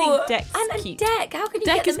 I think Dec's and cute. Dec, how can you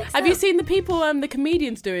get them mixed Have up? you seen the people, the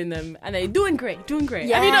comedians doing them? And they're doing great.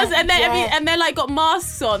 Yeah, Have you noticed? And they're like got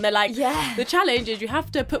masks on. They're like, yeah. The challenge is you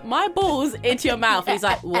have to put my balls into your mouth. And he's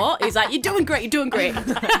like, what? He's like, you're doing great. That's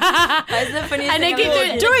the funniest And they thing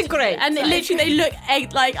keep doing great. And literally they look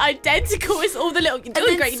like identical. It's all the little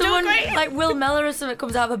doing great. Like Will Mellor or something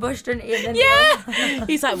comes out of a bush, doesn't he? And then Yeah.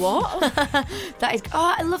 He's like, what? That is.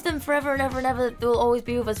 Oh, I love them forever and ever and ever. They'll always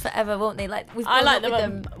be with us forever, won't they? Like we've I like grown up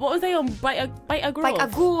with them. What was they on? Beta Grove. Beta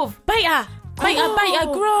Grove. Beta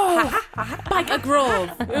Grove. Beta Grove.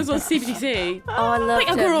 It was on CBBC. Oh, I love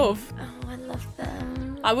Beta them. Grove. Oh, I love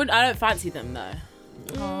them. I don't fancy them though.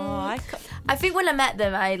 Oh, I think when I met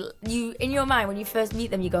them, you in your mind when you first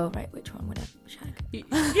meet them, you go, right, which one would I shag? Yeah,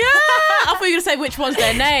 I thought you were gonna say which one's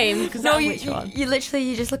their name. No, you literally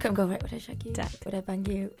you just look at them and go, right, would I shag you? Dec. Would I bang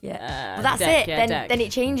you? Yeah. Well, that's Dec, it. yeah, Then Dec.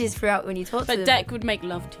 it changes throughout when you talk to But them. Dec would make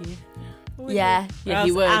love to you. Yeah. Yeah,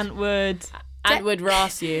 he would. Ant would. Ant would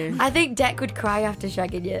ras you. I think Dec would cry after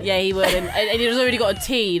shagging you. Yeah, he would, and he's already got a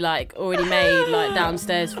tea already made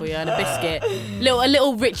downstairs for you, and a biscuit, a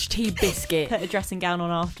little rich tea biscuit. Put a dressing gown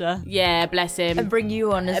on after. Yeah, bless him. And bring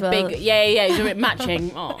you on as well. Yeah, he's a bit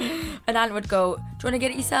matching. Oh. And Ant would go, do you want to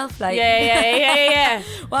get it yourself? Like, Yeah.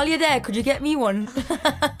 While you're there, could you get me one?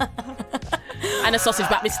 And a sausage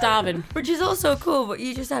back with starving. Which is also cool, but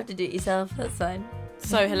you just have to do it yourself. That's fine.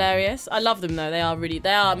 So hilarious. I love them though. They are,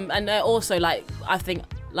 and they're also I think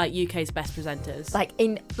UK's best presenters.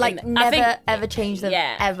 Never ever change them.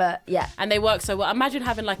 Yeah. Ever. Yeah. And they work so well. Imagine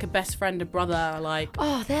having a best friend, a brother,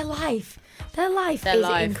 Oh, their life is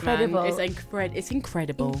incredible. Man. It's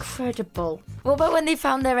incredible. Incredible. What about when they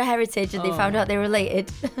found their heritage and they found out they're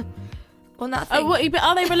related? On that thing. Oh,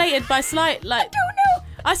 are they related by slight? I don't know.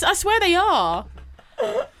 I swear they are.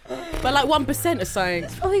 But 1% or something. I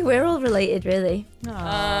think we're all related, really.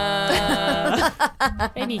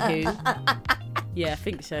 Anywho. Yeah, I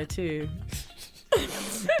think so too. Who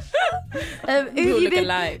have We all you look been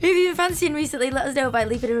alike. fancying recently? Let us know by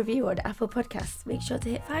leaving a review on Apple Podcasts. Make sure to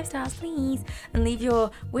hit 5 stars, please. And leave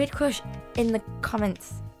your weird crush in the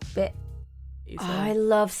comments bit. Oh, I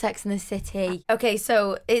love Sex and the City. Okay,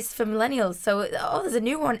 so it's for millennials. So, there's a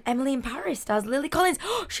new one. Emily in Paris stars Lily Collins.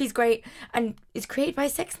 Oh, she's great. And it's created by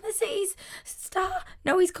Sex and the City's star.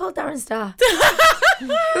 No, he's called Darren Star.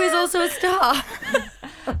 Who is also a star.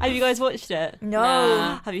 Have you guys watched it? No.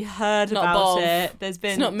 Nah. Have you heard Not about Bob. it? There's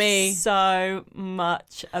been It's not me. so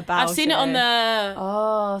much about it. I've seen it on the...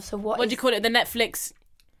 Oh, so what do you call it? The Netflix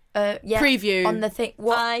yeah, preview. on the thing.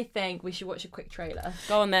 What? I think we should watch a quick trailer.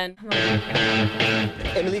 Go on then.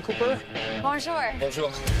 Emily Cooper. Bonjour.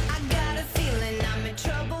 Bonjour.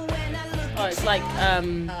 Oh, it's like...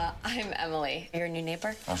 I'm Emily. Your new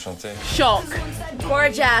neighbor? Enchanté. Shock.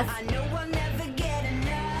 Gorgeous.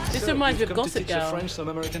 This reminds me of Gossip Girl. French, some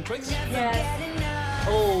American tricks?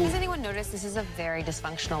 Oh. Has anyone noticed this is a very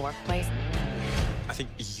dysfunctional workplace? I think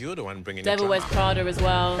you're the one bringing Devil Wears Prada as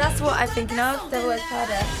well. That's what I'm thinking of. Devil Wears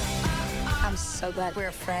Prada. I'm so glad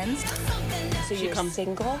we're friends. So She you're comes-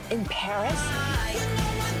 single in Paris?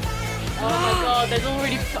 Oh my god, there's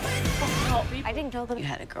already fucking hot people. I didn't know that you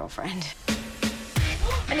had a girlfriend.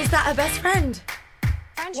 And is that her best friend?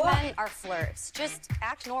 French men are flirts. Just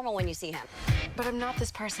act normal when you see him. But I'm not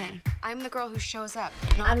this person. I'm the girl who shows up.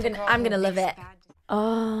 I'm gonna love it.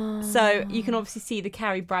 Oh. So you can obviously see the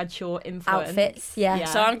Carrie Bradshaw influence. Outfits, yeah.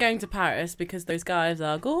 So I'm going to Paris because those guys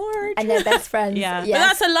are gorgeous. And they're best friends. Yeah. But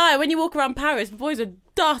that's a lie. When you walk around Paris, the boys are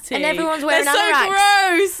dirty. And everyone's wearing They're so anoraks.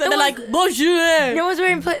 gross. And they're like, bonjour. No one's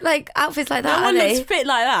wearing outfits like that, No one are looks they? fit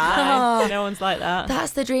like that. Oh. No one's like that.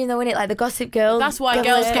 That's the dream though, isn't it? Like the Gossip Girl. That's why Devil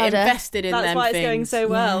girls Wears get Prada. invested in That's them why things. it's going so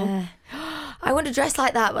well. Yeah. I want to dress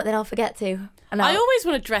like that, but then I'll forget to. And I always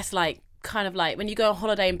want to dress kind of like when you go on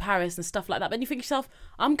holiday in Paris and stuff like that. But then you think to yourself,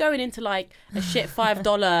 I'm going into a shit €5,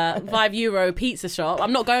 €5 pizza shop.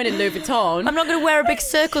 I'm not going in Louis Vuitton. I'm not going to wear a big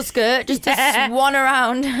circle skirt just to swan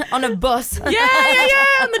around on a bus. Yeah,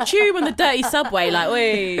 on the tube, on the dirty subway,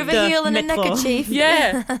 wait. With a heel and a neckerchief.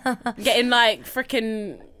 Yeah. Getting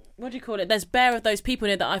freaking what do you call it? There's bare of those people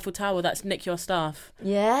near the Eiffel Tower that's nick your stuff.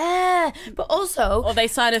 Yeah, but also... Or they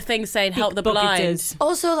sign a thing saying help the blind.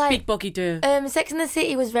 Also, like... Big boggy do. Sex and the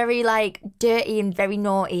City was very, like, dirty and very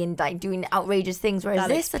naughty and, like, doing outrageous things, whereas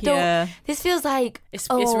this, I don't... This feels like... It's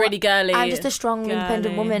really girly. I'm just a strong,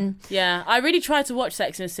 independent woman. Yeah, I really tried to watch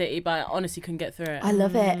Sex and the City, but I honestly couldn't get through it. I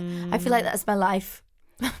love it. I feel like that's my life.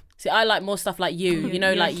 See, I like more stuff like You. You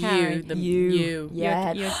know, like You. You.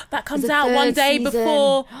 Yeah. That comes out one day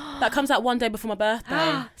before... That comes out one day before my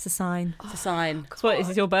birthday. It's a sign. It's a sign. So what,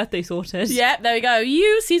 is your birthday sorted? Yeah, there we go.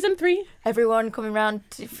 You, season 3. Everyone coming round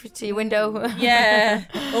to your window. Yeah.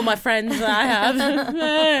 All my friends that I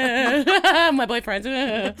have. My boyfriends.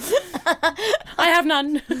 I have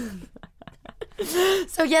none.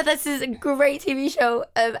 So yeah, this is a great TV show.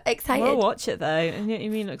 Excited. I want to watch it though. You know what you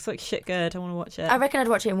mean? It looks like shit good. I want to watch it. I reckon I'd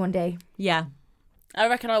watch it in one day. Yeah. I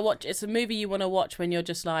reckon I'll watch it. It's a movie you want to watch when you're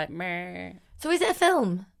just like, meh. So is it a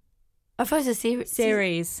film? I thought it was a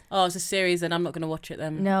series. Oh, it's a series, and I'm not going to watch it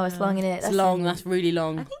then. No, it's long, innit? It's long. That's really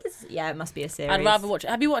long. I think it's... Yeah, it must be a series. I'd rather watch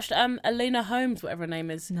it. Have you watched Elena Holmes, whatever her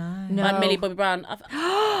name is? No. Like Millie Bobby Brown.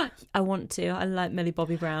 I want to. I like Millie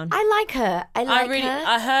Bobby Brown. I like her.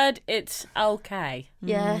 I heard it's okay.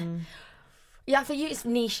 Yeah. Yeah, for you it's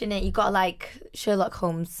niche, innit? You got to like Sherlock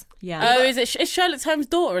Holmes. Yeah. Oh, is Sherlock Holmes'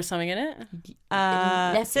 daughter or something, isn't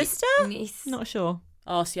it? Sister? Niece. Not sure.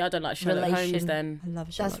 Oh, see, I don't like Sherlock Holmes then. I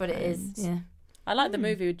love Sherlock That's what it is. Yeah. I like the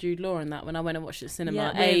movie with Jude Law in that when I went and watched it at the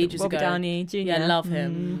cinema ages Robert ago. Downey Jr. Yeah, love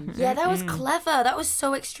him. Yeah, that was clever. That was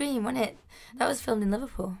so extreme, wasn't it? That was filmed in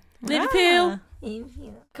Liverpool. Liverpool.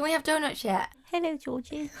 Can we have donuts yet? Hello,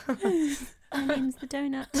 Georgie. My name's the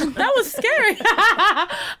donut. That was scary. I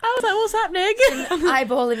was like, what's happening?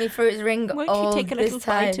 Eyeballing me through his ring Won't all you take a little this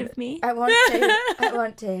time. bite of me? I want to. I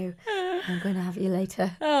want to. I'm going to have you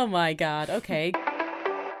later. Oh my God. Okay.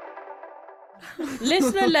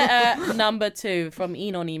 Listener letter number 2 from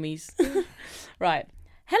Enonimies. Right.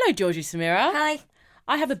 Hello, Georgie Samira. Hi.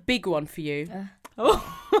 I have a big one for you. Oi.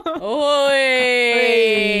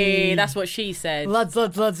 That's what she said. Lads. A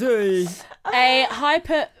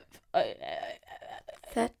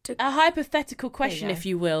hypothetical question, if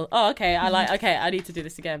you will. Oh, okay. I need to do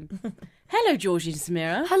this again. Hello, Georgie and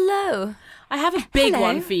Samira. Hello. I have a big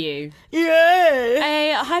one for you.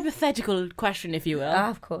 Yeah. A hypothetical question, if you will.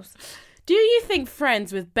 Of course. Do you think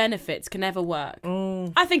friends with benefits can ever work?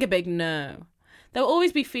 I think a big no. There will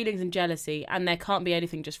always be feelings and jealousy, and there can't be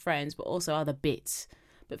anything just friends, but also other bits.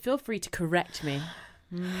 But feel free to correct me.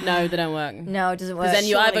 No, they don't work. No, it doesn't work. Because then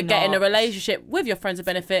you Surely either get in a not. relationship with your friends with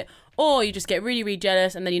benefit, or you just get really, really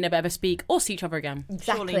jealous, and then you never ever speak or see each other again.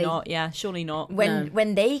 Exactly. Surely not. Yeah, surely not.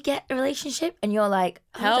 When they get a relationship and you're like,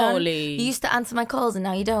 hold on, Holy. you used to answer my calls and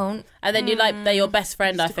now you don't. And then you're like, they're your best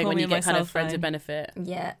friend, I Used to think, call when me you on get my kind cell of friends phone. with benefit.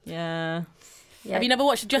 Yeah. Yeah. Have you never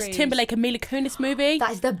watched the Justin Timberlake and Mila Kunis movie?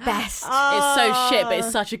 That is the best. It's so shit, but it's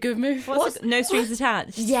such a good movie. No strings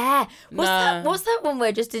attached? Yeah. No. What's that one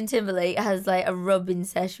where Justin Timberlake has like a rubbing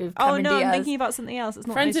session with Oh Cameron no, Diaz? I'm thinking about something else. It's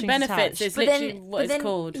not Friends No with Strings Benefits Attached. is literally what it's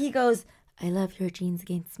called. He goes, I love your jeans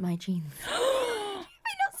against my jeans. Have you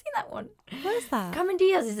not seen that one? What is that? Cameron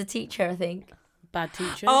Diaz is a teacher, I think. Bad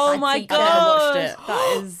Teacher. Oh Bad my Teacher. god, I never watched it.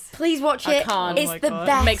 that is. Please watch I it. can't. It's Oh my the God.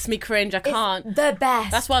 best. It makes me cringe. I can't. It's the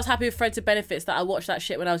best. That's why I was happy with Friends with Benefits that I watched that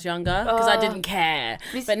shit when I was younger because I didn't care.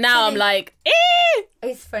 It's But now I'm funny. like,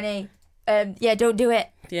 It's funny. Yeah, don't do it.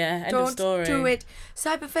 yeah, end Don't of story. do it. So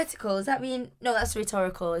hypothetical, does that mean... No, that's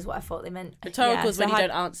rhetorical is what I thought they meant. Rhetorical is Yeah, when so you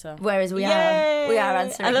don't answer. Whereas we Yay! are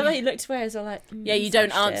answering. I love how you looked away as well, like. Yeah, you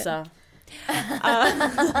don't such answer. shit.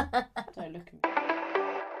 Don't look at me.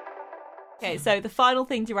 Okay, so the final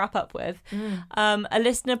thing to wrap up with, a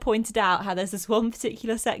listener pointed out how there's this one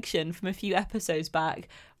particular section from a few episodes back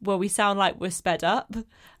where we sound like we're sped up,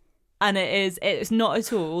 and it's not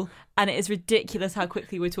at all, and it is ridiculous how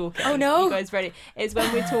quickly we're talking. Oh, no. You guys ready? It's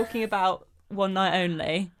when we're talking about One Night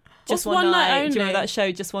Only. What's One Night Do you remember Only? that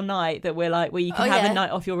show, Just One Night, that we're like, where you can Oh, have yeah. a night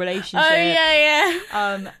off your relationship? Oh,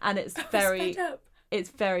 yeah. And it's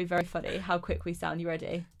very, very funny how quick we sound. You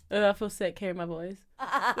ready? Oh, I feel sick hearing my voice.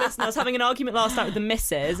 Listen, I was having an argument last night with the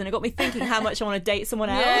missus, and it got me thinking how much I want to date someone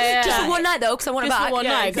else. Yeah. Just for one night though, because I want Just her back. for one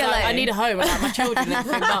night, 'cause I need a home. I like my children and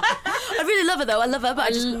everything. But I really love her though. I love her, but I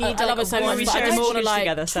just need I love her so much. We But I share a just want to mortgage like.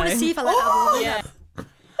 together, so. want to see if I like that. Yeah.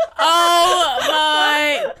 Oh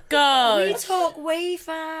my god! We talk way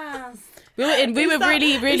fast. We were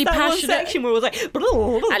really, really that passionate. One section where it was like, one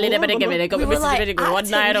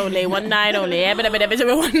night only, one night only, one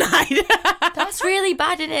night. That's really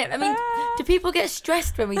bad, isn't it? I mean, do people get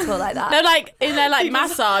stressed when we talk like that? No, like in their like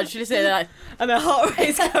massage, you say like, and their heart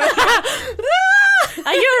rate's going.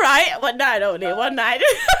 are you alright? One night only, one night.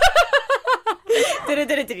 I'm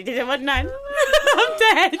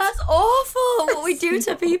dead. That's awful. What we do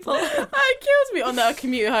to people. It kills me on the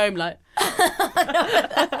commute home. Like, she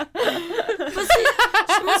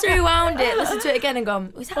must have rewound it, listened to it again, and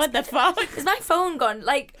gone, what the fuck? Is my phone gone?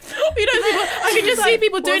 Like, you don't see. I can just see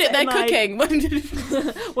people doing it. They're cooking.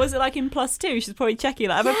 Was it like in +2? She's probably checking.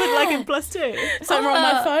 Like, have I put like in +2? Something wrong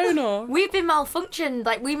with my phone, or we've been malfunctioned.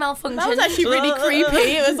 Like, we malfunctioned. That was actually really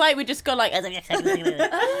creepy. It was like we just got like some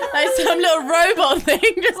little robot thing.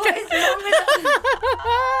 Just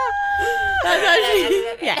that's actually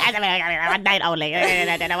one night only.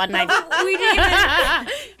 One night. We didn't.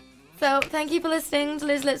 So thank you for listening to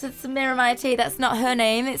Liz Lips with Samira Mighty. That's not her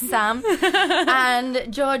name, it's Sam.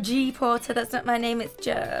 And Georgie Porter, that's not my name, it's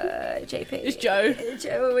JP. It's Joe.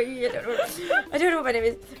 Joe, I don't know what my name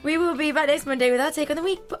is. We will be back next Monday with our take on the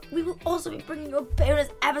week, but we will also be bringing you a bonus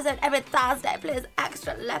episode every Thursday. Please,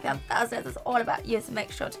 extra levy on Thursdays. It's all about you, so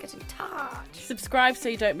make sure to get in touch. Subscribe so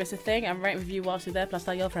you don't miss a thing, and rate and review whilst you're there, plus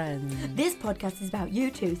tell your friends. This podcast is about you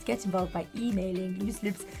too, so get involved by emailing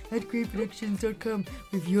looselips@queerproductions.com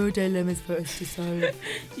with your dilemmas for us to solve.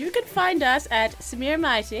 You can find us at Samira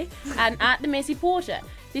Mighty and at The Missy Porter.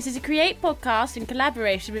 This is a Create podcast in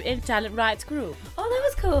collaboration with Intertalent Rights Group. Oh, that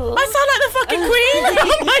was cool. I sound like the fucking queen.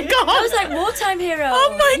 Oh my god. I was like wartime hero.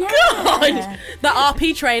 Oh my god. The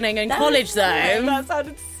RP training in college though. That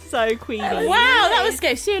sounded so queeny. Wow, that was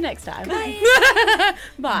scary. See you next time. Bye.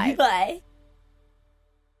 Bye. Bye.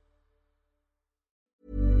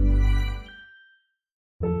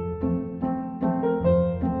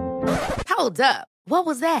 Hold up. What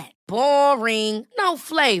was that? Boring. No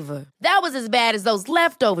flavor. That was as bad as those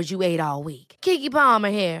leftovers you ate all week. Keke Palmer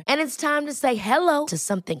here, and it's time to say hello to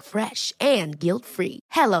something fresh and guilt-free.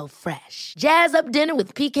 Hello Fresh. Jazz up dinner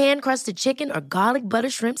with pecan-crusted chicken or garlic butter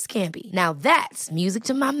shrimp scampi. Now that's music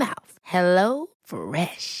to my mouth. Hello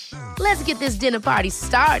Fresh. Let's get this dinner party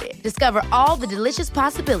started. Discover all the delicious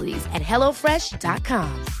possibilities at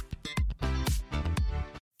HelloFresh.com.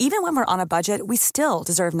 Even when we're on a budget, we still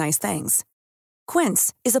deserve nice things.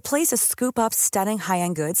 Quince is a place to scoop up stunning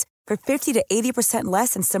high-end goods for 50 to 80%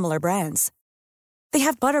 less than similar brands. They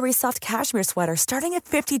have buttery soft cashmere sweaters starting at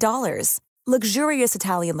 $50, luxurious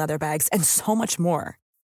Italian leather bags, and so much more.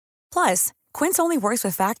 Plus, Quince only works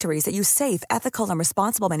with factories that use safe, ethical, and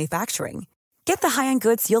responsible manufacturing. Get the high-end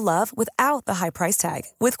goods you'll love without the high price tag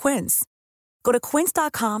with Quince. Go to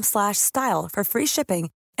quince.com/style for free shipping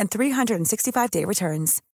and 365-day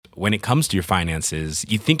returns. When it comes to your finances,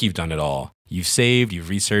 you think you've done it all. You've saved, you've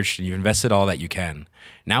researched, and you've invested all that you can.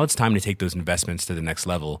 Now it's time to take those investments to the next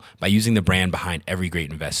level by using the brand behind every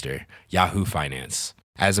great investor, Yahoo Finance.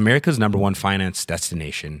 As America's #1 finance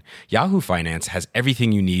destination, Yahoo Finance has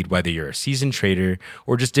everything you need, whether you're a seasoned trader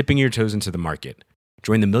or just dipping your toes into the market.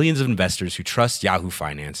 Join the millions of investors who trust Yahoo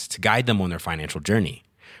Finance to guide them on their financial journey.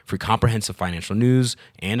 For comprehensive financial news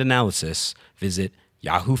and analysis, visit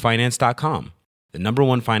yahoofinance.com, the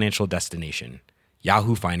 #1 financial destination,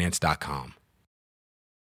 yahoofinance.com.